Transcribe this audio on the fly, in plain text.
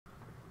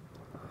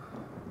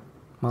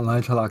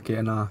Malay chalak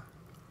ke na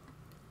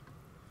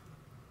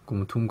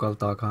kum thum kal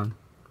ta khan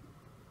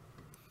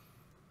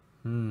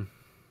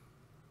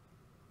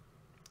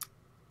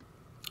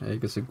ai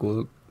cái sự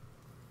cố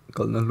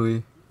kal na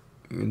lui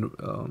in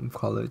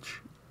college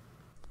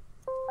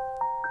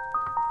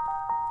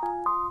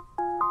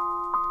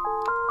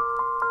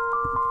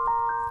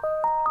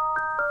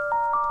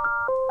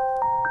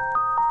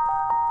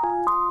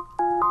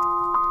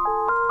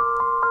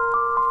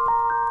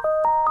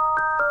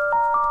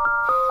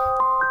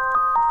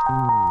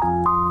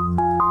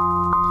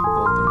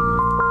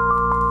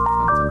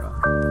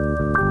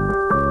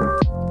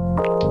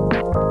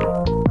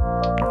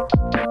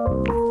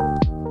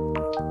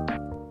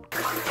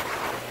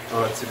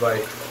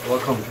Bye.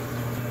 Welcome.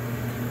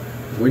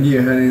 When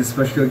you had a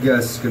special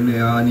guest, can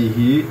you ani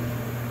he?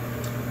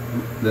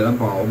 The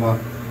lamp oma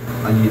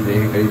ani the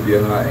cái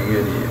việc này anh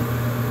ấy đi.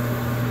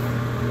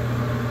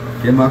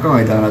 Cái mà các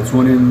người ta là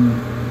cho nên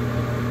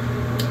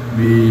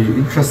bị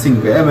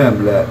interesting về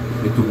em là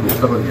bị tụt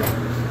lụt đó nhỉ.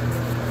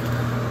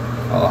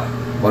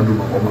 Ban đầu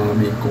mà oma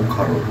mình cũng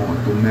khá rồi không,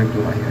 tụt nét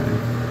tụt này này.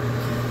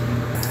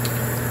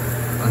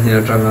 Anh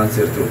ấy trang anh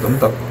sẽ tụt tấm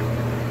tập.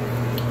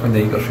 Anh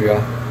ấy cái gì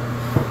à?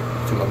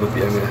 Chúng ta mới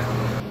biết nghe.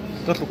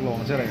 Tất lục lỏng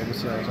thế này cái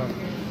chiah sao?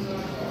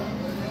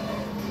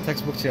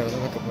 Textbook chiah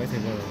nó cầm mấy thầy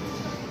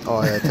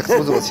rồi.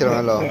 Textbook chiah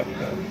này là.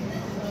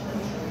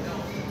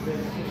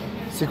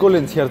 School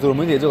in chiah rồi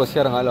mới nhớ cho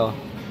chiah này là.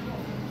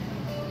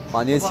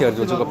 Mà nhớ chiah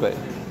rồi cho cái bể.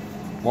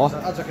 Mo?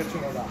 À chắc cái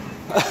chung là.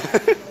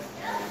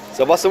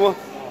 Sao bắt xong?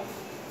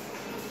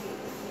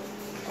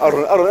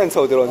 Arun anh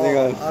sao rồi nhỉ?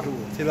 Arun,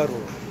 thì là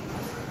Arun.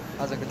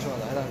 À chắc cái chung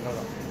là hay là đâu?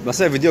 Mà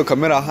xem video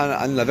camera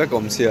anh là rất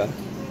cầm chiah.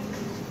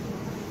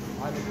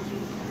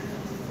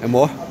 Em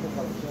mua.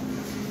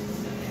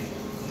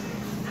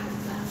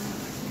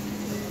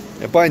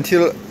 Em bao nhiêu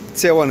thiêu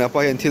chơi完了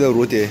，bao nhiêu thiêu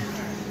rồi đi.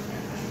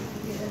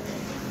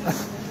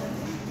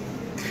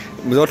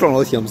 Mình nói trong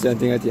lối thiểm xem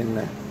tiếng tiếng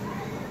này.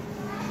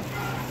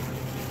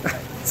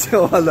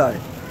 Chơi完了，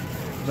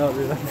那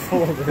这个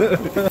错的。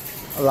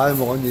来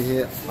摸你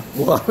去，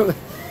摸，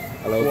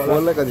来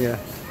摸那个呢，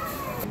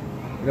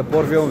那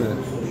pork film呢？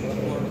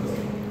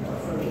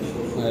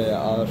哎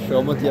呀，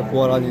小么点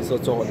pork你说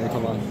做的看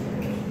嘛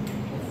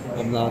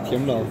？Hôm nào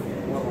thiếm đâu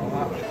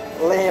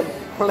lem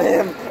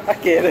à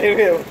kể đây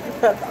hiểu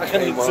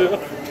cái gì chưa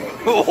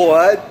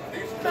what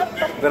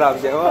tôi làm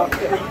gì không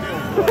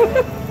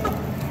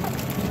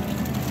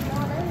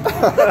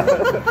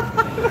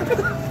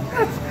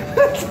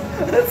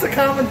that's a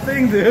common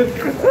thing dude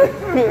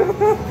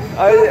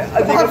anh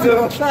đi cái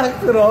việc khác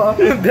rồi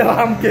để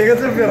làm kể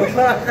cái việc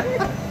khác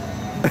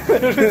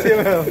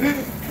thiếm hiểu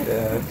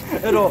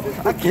rồi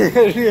à kể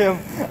cái gì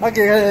à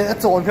kể cái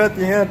chọn cái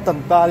tiếng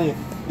tận ta đi.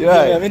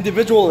 Yeah,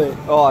 individually.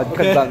 Oh,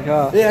 okay.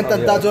 Yeah,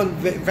 and that one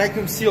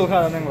vacuum seal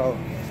kind of thing, lo.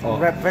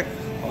 Wrap vac.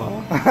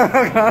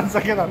 Kan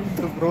sakit ang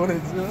bro ni.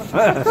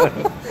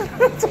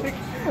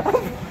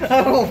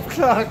 Hello,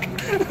 clock.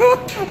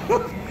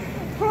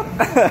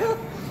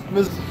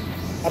 Miss,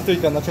 atu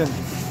ikan na chen.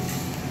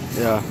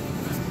 Yeah.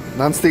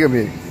 Non-stick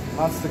kami.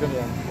 Non-stick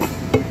kami.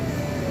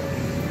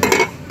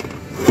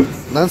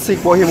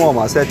 Non-stick po himo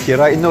ma sa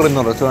tira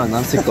inor to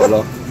non-stick to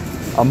lo.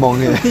 Among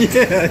here.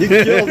 Yeah, you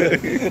killed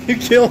it. You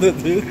killed it,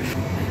 dude.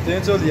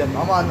 Then so lian,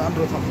 I'm on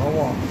under thằng nó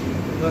mà.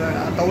 Rồi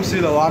đâu xí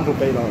là ăn đồ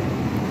bể rồi.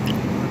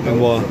 Đúng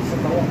không?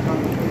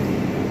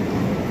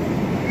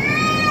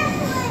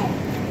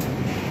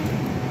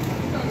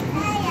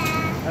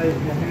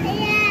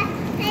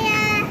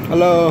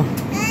 Hello.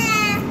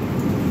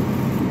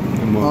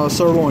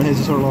 Sirloin, here's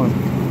sirloin.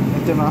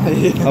 Ito na.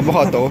 Apa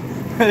hot to?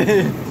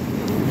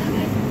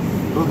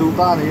 Đồ đủ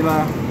ta này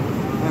là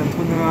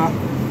thun nga.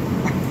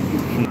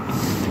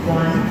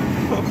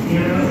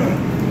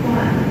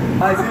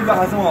 Ai xin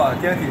bạn xong rồi,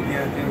 kia thì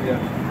kia.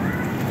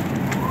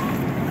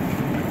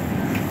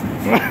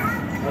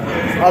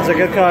 À chắc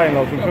cái này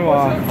nó cũng không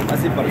à. À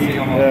xin bạn xin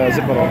không? Yeah,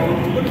 xin bạn.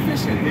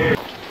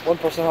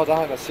 1% họ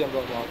đang là xem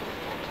rồi mà.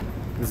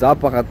 Giá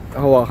bạc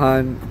họ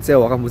han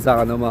chơi họ mu giá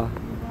cái mà.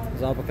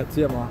 Giá bạc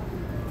chơi mà.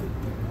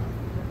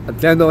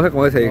 Anh đâu hết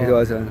có thể cái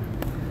đó chứ.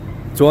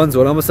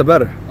 Chuẩn nó mới sắp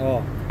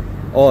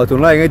rồi.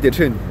 Tuần này ngay tiết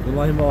trên. Tuần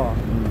này mà.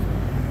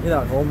 Cái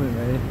là có mình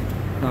này.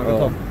 Nào cái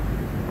thôi.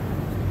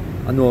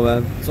 Anh mua mà.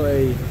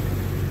 Rồi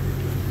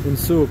un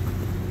soup.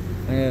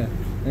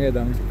 Nghe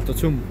đằng cho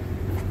chung.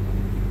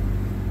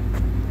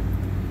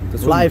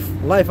 Live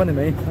anh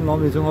này anh nói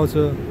về trong hậu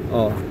chưa?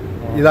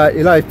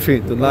 Live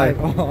print tuần này.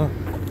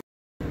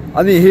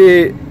 Anh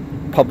hi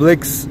public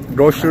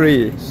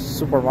grocery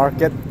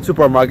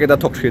supermarket đã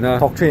thọc truyền à?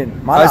 Thọc truyền.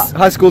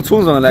 High school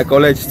chung rồi lại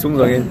college chung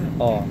rồi.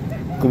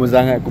 Cũng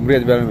rằng là cũng biết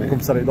về rồi. Cũng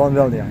sẽ đón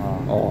về liền.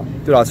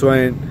 Tức là cho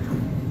nên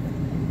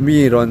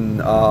mi ron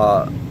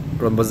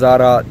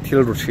bazar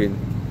thil ruchin.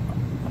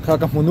 Khá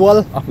cả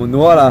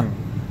Manual à.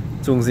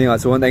 Chung riêng à,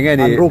 cho nên anh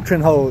ấy ruk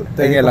truyền hậu.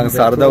 Anh ấy lang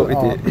sar đâu ít.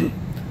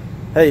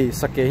 Hey,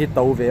 sake hit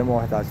tàu về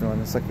mà ta cho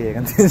nên sake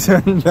cái gì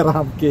cho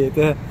làm kệ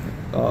thế.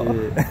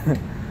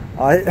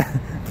 Ai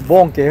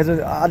bong kệ cho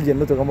ăn liền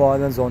nó tụi cái mò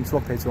nên zone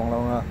suốt thấy chuông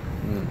lâu à.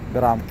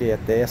 Beram ke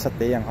te sa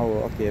te yang ho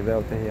ke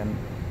vel te hian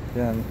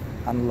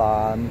an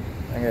lan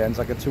ange an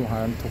jacket chu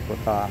han thuk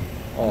ta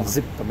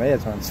zip ta me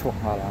chuan chuk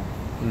hala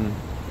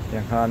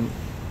yang khan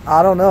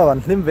I don't know an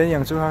hlim ven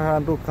yang chu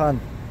han ru khan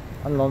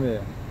an lo me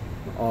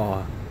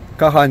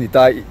ka han ni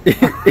tai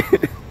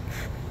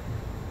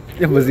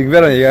yang mazing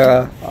vera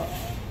ya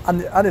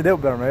anh đều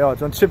bảo mấy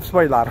chọn chips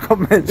bay lạt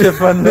không mấy chips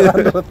phân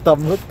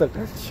tầm nước thực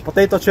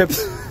potato chips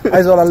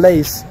hay rồi là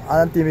Lays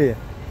anh tìm gì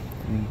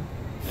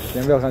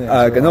những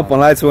cái cái nó bằng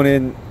lại cho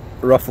nên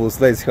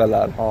Ruffles Lays cả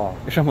là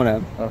cái sao mà nè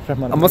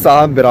amma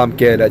sao beram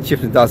ke là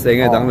chips ta sẽ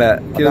nghe đắng lẹ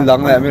thì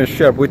đắng lẹ mình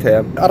share với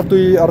thèm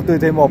artui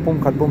thêm một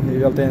pum khát pum thì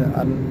cái tên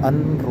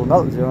anh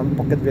Ronald chứ anh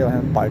pocket về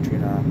anh bài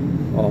chuyện à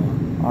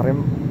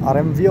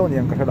RM view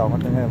này cái đó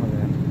cái này mà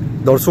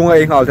đồ sung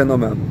ấy hảo thế nào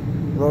mà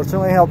đồ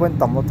sung ấy hảo bên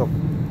tầm một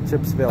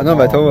chips về anh nói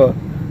phải thôi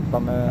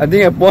anh đi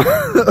nghe po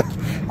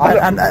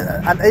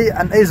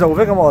anh ấy giàu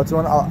với cái mỏ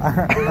chuan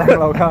anh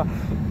lâu cả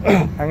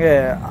anh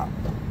nghe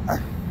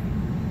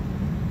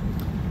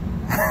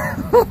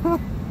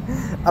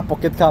a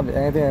pocket cam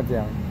anh nghe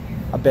tiếng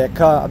a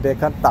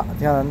bag tạ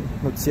thì anh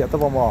nút xịt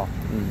tao mỏ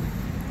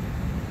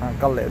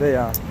cái lệ đây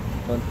à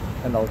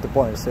anh lâu tập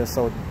bọn sẽ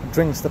so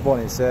drinks tập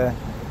bọn sẽ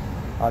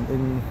anh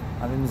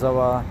in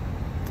zawa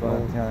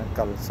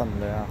cái sân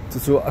này à.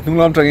 Chú anh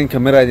làm trang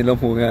camera đi làm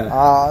hồ nghe.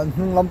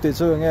 Anh làm tí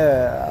chú nghe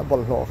bol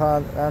lộ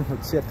khan anh hút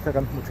xịt cái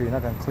căn hút thuyền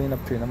cái clean up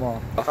thuyền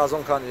mà. Khá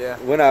giống khan vậy.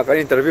 Bữa nào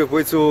cái interview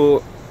với chú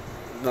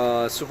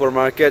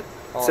supermarket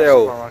sale.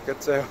 Supermarket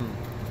sale.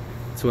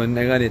 Chú anh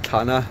nghe này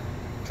thán à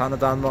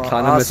đàn mà.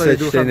 Thán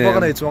message này.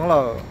 Cái này chuang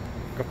là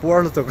cái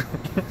board được.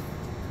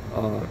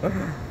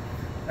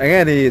 Anh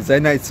nghe này giải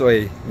này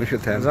chơi mình sẽ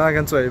thêm. Giải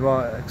cái chơi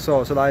mà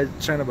so lại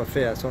China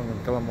buffet so mình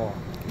cái mà.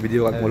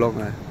 Video anh mua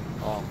này.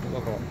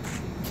 Look on.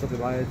 So the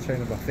light train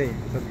buffet,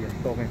 so the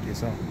talking to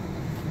so.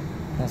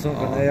 So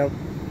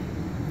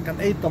kan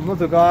ai tom no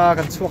tuga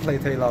kan chuak lai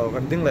thei lo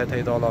kan ding lai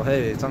thei do lo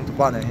he chang tu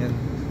pa ne hin.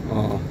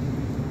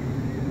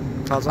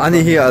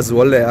 Ani hi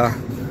azwal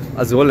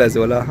le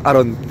zola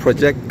aron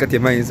project ka ti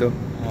mai so.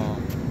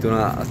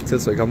 Tuna chu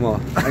soi kamo.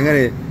 Anh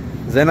này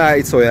zena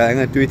I soi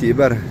anh tweet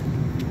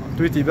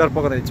ber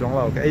pa kan ai chong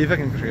lo ka ai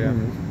vekin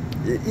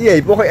kria.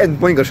 Ai po ka end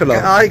point ka shalo.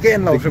 Ai ka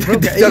end lo ka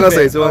ka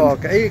sai so.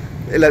 Ka ai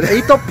là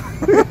ai top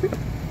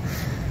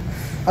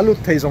alut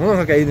thầy giống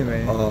nó cái gì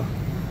này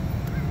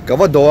cái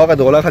vật đó cái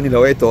đó là khăn gì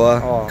lâu ấy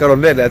đó cái đó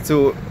này là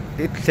chú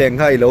ít tiền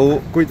hay lâu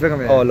quýt với cái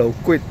này lâu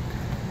quýt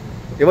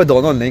cái vật đó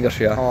nó lấy cái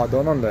gì à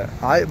đó nó là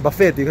ai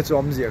buffet thì cái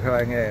chỗ gì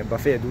cái nghe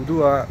buffet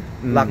đủ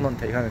lạc non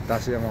thấy cái ta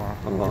xem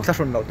mà ta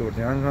xuân lâu tuổi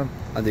nhá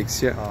anh định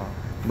xem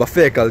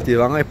buffet cái thì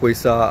vắng ai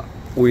paisa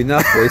uina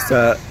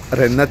paisa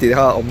rent thì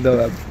ha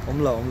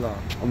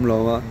om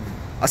lâu mà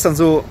asan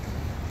chú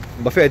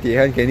buffet thì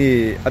hắn cái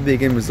này anh đi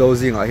cái mình dâu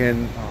gì ngài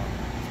hắn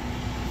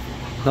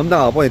nắm đang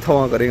ở bên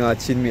thong cái này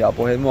chín mi ở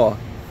bên hắn mà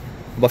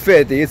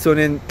buffet thì cho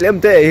nên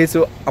làm thế thì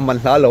cho anh mình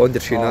lá lâu được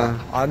chuyện à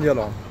anh nhớ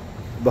lòng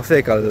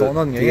buffet cái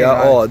thì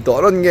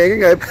đó nó nghe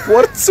cái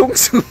bớt sung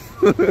sung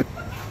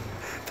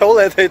thấu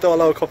lại thấy đó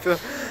là coffee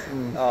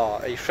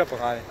ấy sắp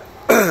ngay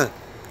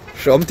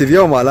sớm thì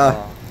video mà là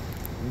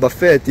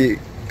buffet thì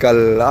cái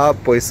là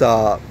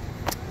paisa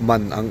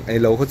mình anh ấy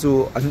lâu có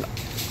chú anh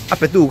áp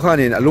tu khai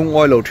này lung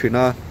oil lâu chuyện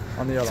à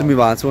ซึ่งมี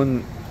ว่าส่วน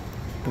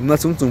ผมน่า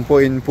สูง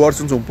point ปวด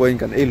สูง point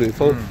กันลุยโ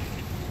ฟ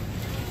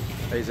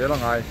ไอ้เจ้าละ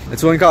ไง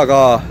ส่วนข้า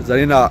ก็จะ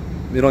นี่นะ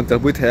มีรอนตะ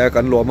บุยแท้กั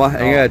นหลวมอ่ะไ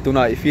อ้เงี้ยตัว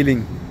น่ะ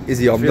feeling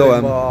easy อมด้วย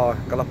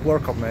กันละปวด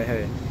ขับไหมเฮ้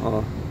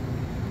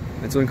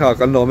ส่วนข้า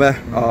กันหลวมไหม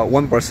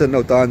1% เอ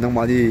าตานทั้งม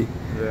าดี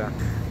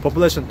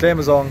population claim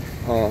ซอง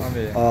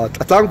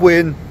ตั้ง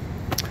point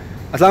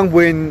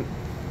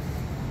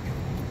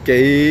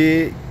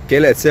กี่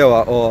เล็ดเซลอ่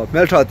ะเม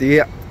ลชาติ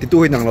ตู้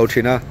ให้หนังเรา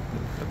ชินะ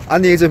อัน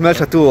นี้จะไม่ใ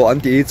ช่ตัวอัน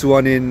ที่ชว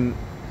นนิน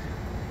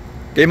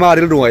เกี่ยมาเ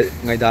รื่อง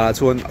ไงดารา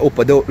ชวนอุป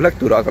โภคเล็ก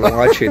ตัวเราก็ลอ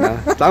งชินะ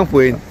ตั้ง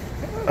point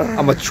อ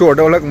ามาชัวร์เ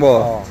ราเล็กมั้ง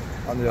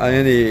อัน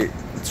นี้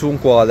ช่วง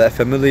กว่าและ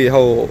family เข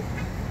า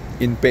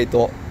อินเปโ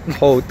ต้เข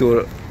าตัว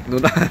นู่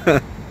นล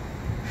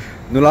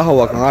ะเขา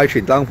ว่าง่ายชิ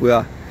นตั้ง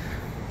point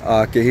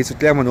เกี่ยสุด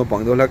แรกมันอุปโภ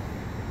คเล็ก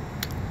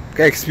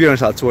ก็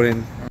experience ชวนนิน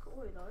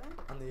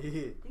อันนี้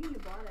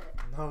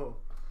no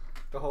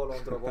ก็เขาลอง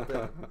ตัวบอกเล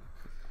ย